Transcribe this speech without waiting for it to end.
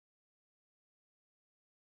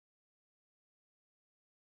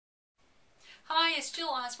Hi, it's Jill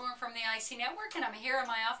Osborne from the IC Network, and I'm here in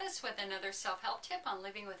my office with another self-help tip on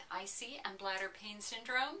living with IC and bladder pain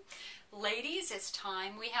syndrome. Ladies, it's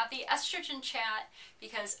time we have the estrogen chat,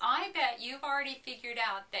 because I bet you've already figured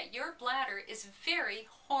out that your bladder is very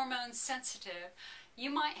hormone sensitive.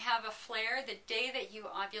 You might have a flare the day that you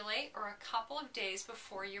ovulate or a couple of days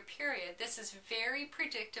before your period. This is very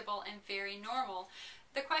predictable and very normal.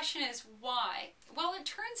 The question is why? Well, it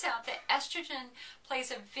turns out that estrogen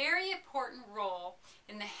plays a very important role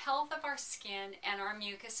in the health of our skin and our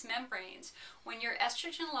mucous membranes. When your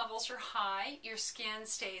estrogen levels are high, your skin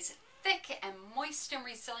stays thick and moist and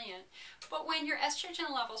resilient. But when your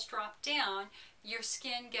estrogen levels drop down, your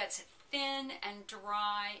skin gets thin and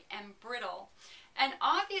dry and brittle. And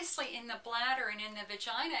obviously in the bladder and in the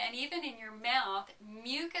vagina and even in your mouth,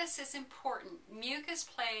 mucus is important. Mucus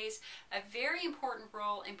plays a very important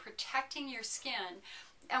role in protecting your skin.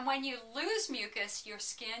 And when you lose mucus, your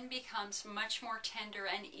skin becomes much more tender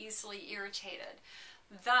and easily irritated.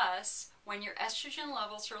 Thus, when your estrogen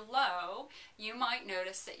levels are low, you might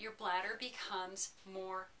notice that your bladder becomes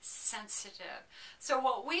more sensitive. So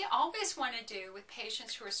what we always want to do with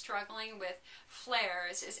patients who are struggling with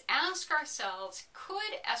flares is ask ourselves,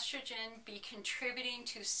 could estrogen be contributing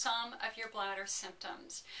to some of your bladder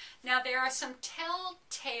symptoms? Now, there are some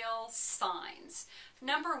telltale signs.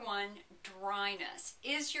 Number one, dryness.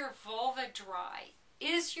 Is your vulva dry?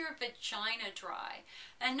 Is your vagina dry?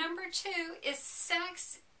 And number two, is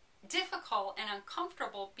sex difficult and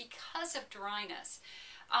uncomfortable because of dryness?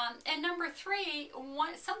 And number three,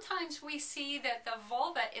 sometimes we see that the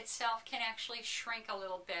vulva itself can actually shrink a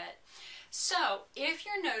little bit. So if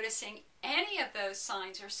you're noticing any of those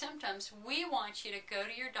signs or symptoms, we want you to go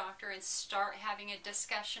to your doctor and start having a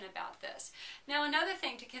discussion about this. Now, another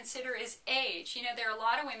thing to consider is age. You know, there are a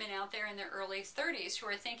lot of women out there in their early 30s who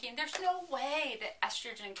are thinking, there's no way that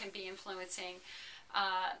estrogen can be influencing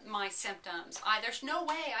my symptoms. There's no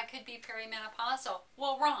way I could be perimenopausal.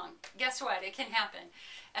 Well, wrong. Guess what? It can happen.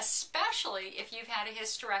 Especially if you've had a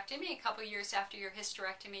hysterectomy, a couple years after your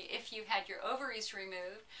hysterectomy, if you've had your ovaries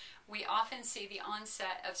removed. We often see the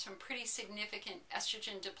onset of some pretty significant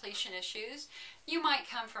estrogen depletion issues. You might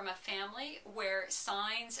come from a family where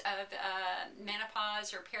signs of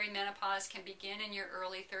menopause or perimenopause can begin in your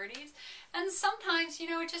early 30s. And sometimes, you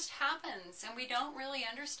know, it just happens and we don't really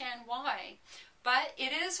understand why. But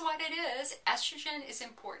it is what it is. Estrogen is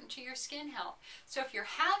important to your skin health. So if you're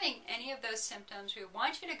having any of those symptoms, we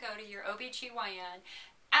want you to go to your OBGYN,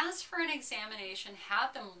 ask for an examination,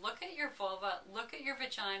 have them look at your vulva, look at your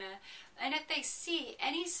vagina, and if they see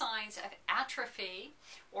any signs of atrophy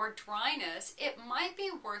or dryness, it might be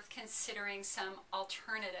worth considering some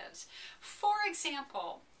alternatives. For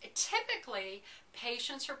example, typically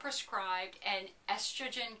patients are prescribed an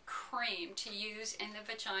estrogen cream to use in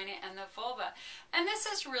the vagina and the vulva. And this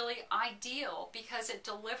is really ideal because it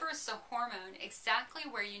delivers the hormone exactly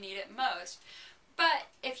where you need it most. But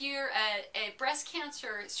if you're a breast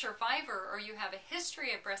cancer survivor or you have a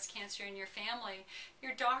history of breast cancer in your family,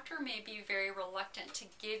 your doctor may be very reluctant to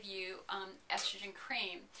give you estrogen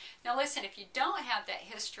cream. Now listen, if you don't have that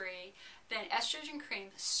history, then estrogen cream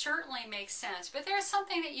certainly makes sense. But there's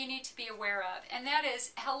something that you need to be aware of, and that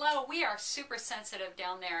is, hello, we are super sensitive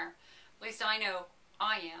down there. At least I know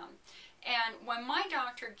I am. And when my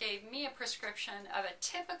doctor gave me a prescription of a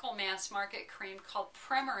typical mass market cream called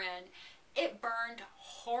Premarin, it burned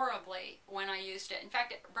horribly when I used it. In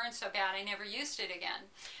fact, it burned so bad I never used it again.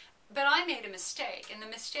 But I made a mistake, and the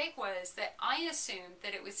mistake was that I assumed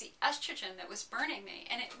that it was the estrogen that was burning me,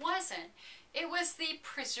 and it wasn't. It was the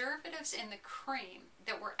preservatives in the cream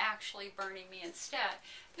that were actually burning me instead.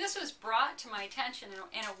 This was brought to my attention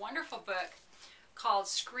in a wonderful book called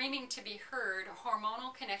Screaming to be Heard,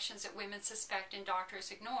 Hormonal Connections That Women Suspect and Doctors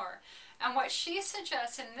Ignore. And what she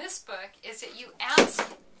suggests in this book is that you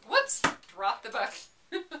ask, whoops, drop the book.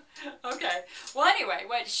 Okay, well anyway,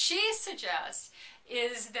 what she suggests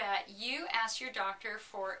is that you ask your doctor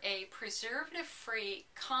for a preservative-free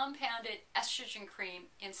compounded estrogen cream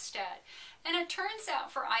instead. And it turns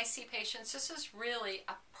out for IC patients, this is really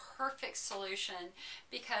a perfect solution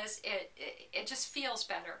because it just feels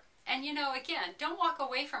better. And you know, again, don't walk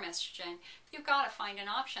away from estrogen. You've got to find an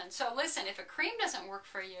option. So listen, if a cream doesn't work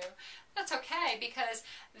for you, that's okay, because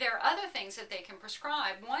there are other things that they can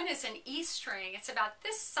prescribe. One is an E-string. It's about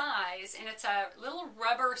this size, and it's a little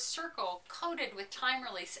rubber circle coated with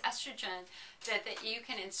time-release estrogen that you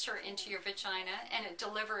can insert into your vagina, and it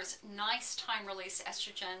delivers nice time-release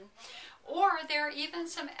estrogen. Or there are even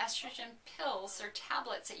some estrogen pills or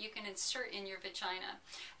tablets that you can insert in your vagina.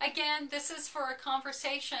 Again, this is for a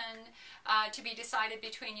conversation to be decided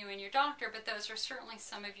between you and your doctor, but those are certainly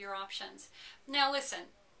some of your options. Now listen,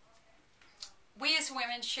 we as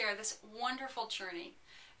women share this wonderful journey.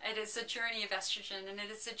 It is a journey of estrogen, and it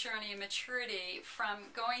is a journey of maturity,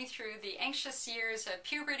 from going through the anxious years of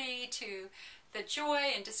puberty to the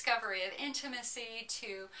joy and discovery of intimacy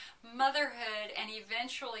to motherhood and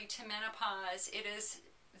eventually to menopause. It is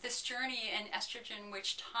this journey in estrogen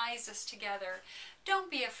which ties us together. Don't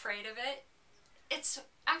be afraid of it. It's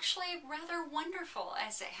actually rather wonderful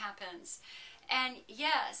as it happens. And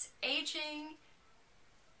yes, aging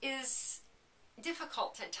is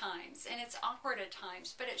difficult at times and it's awkward at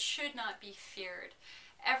times, but it should not be feared.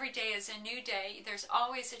 Every day is a new day. There's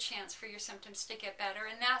always a chance for your symptoms to get better,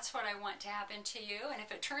 and that's what I want to happen to you. And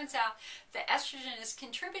if it turns out that estrogen is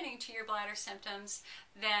contributing to your bladder symptoms,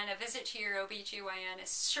 then a visit to your OBGYN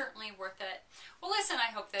is certainly worth it. Well, listen,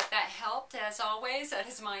 I hope that helped. As always, that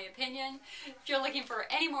is my opinion. If you're looking for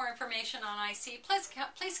any more information on IC, please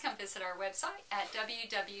come visit our website at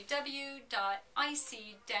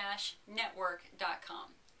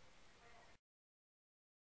www.ic-network.com.